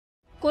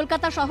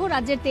কলকাতা সহ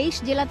রাজ্যের 23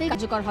 জেলাতে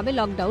কার্যকর হবে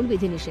লকডাউন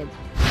বিধিনিষেধ।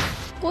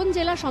 কোন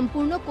জেলা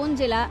সম্পূর্ণ, কোন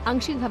জেলা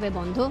আংশিকভাবে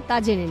বন্ধ তা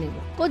জেনে নেব।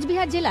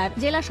 কোচবিহার জেলার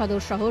জেলা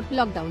সদর শহর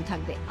লকডাউন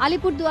থাকবে।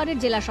 আলিপুরদুয়ারের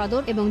জেলা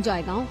সদর এবং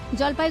জয়গাঁও,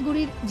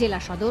 জলপাইগুড়ির জেলা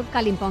সদর,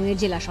 কালিম্পংয়ের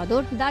জেলা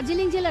সদর,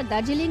 দার্জিলিং জেলার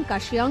দার্জিলিং,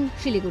 কার্শিয়ং,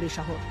 শিলিগুড়ি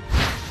শহর।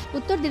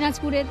 উত্তর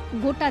দিনাজপুরের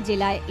গোটা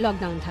জেলায়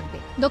লকডাউন থাকবে।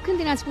 দক্ষিণ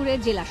দিনাজপুরের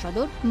জেলা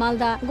সদর,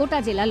 মালদা গোটা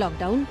জেলা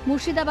লকডাউন,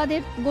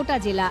 মুর্শিদাবাদের গোটা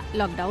জেলা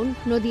লকডাউন,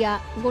 নদিয়া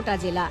গোটা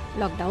জেলা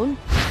লকডাউন,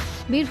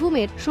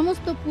 বীরভূমের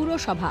সমস্ত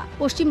পুরসভা,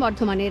 পশ্চিম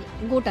বর্ধমানের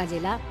গোটা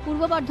জেলা,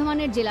 পূর্ব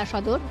বর্ধমানের জেলা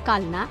সদর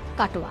কালনা,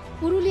 কাটোয়া,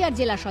 পুরুলিয়ার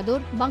জেলা সদর,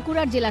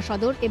 বাঁকুড়ার জেলা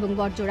সদর এবং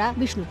বড়জোড়া,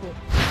 বিষ্ণুপুর,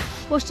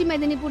 পশ্চিম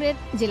মেদিনীপুরের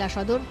জেলা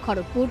সদর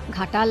খড়গপুর,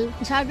 ঘাটাল,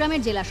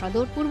 ঝাড়গ্রামের জেলা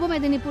সদর, পূর্ব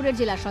মেদিনীপুরের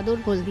জেলা সদর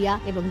হলদিয়া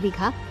এবং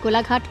দীঘা,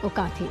 কোলাঘাট ও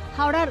কাঁথি,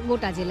 হাওড়ার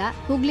গোটা জেলা,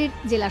 হুগলির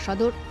জেলা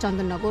সদর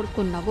চন্দননগর,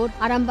 কোন্নগর,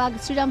 আরামবাগ,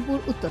 শ্রীরামপুর,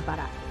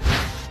 উত্তরপাড়া,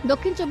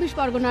 দক্ষিণ 24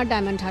 পরগনার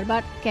ডায়মন্ড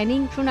হারবার, ক্যানিং,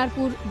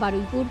 সোনারপুর,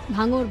 বারুইপুর,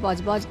 ভাঙড়,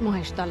 বজবজ,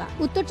 মহেশতলা,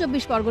 উত্তর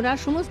 24 পরগনার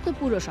সমস্ত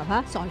পুরসভা,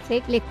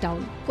 সল্টলেক,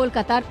 লেকটাউন,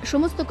 কলকাতার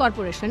সমস্ত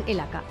কর্পোরেশন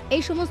এলাকা,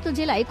 এই সমস্ত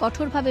জেলায়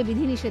কঠোরভাবে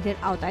বিধিনিষেধের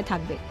আওতায়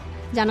থাকবে,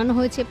 জানানো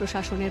হয়েছে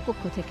প্রশাসনের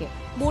পক্ষ থেকে।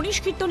 মনীষ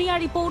কীর্তনিয়া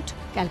রিপোর্ট,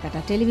 ক্যালকাটা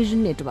টেলিভিশন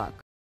নেটওয়ার্ক।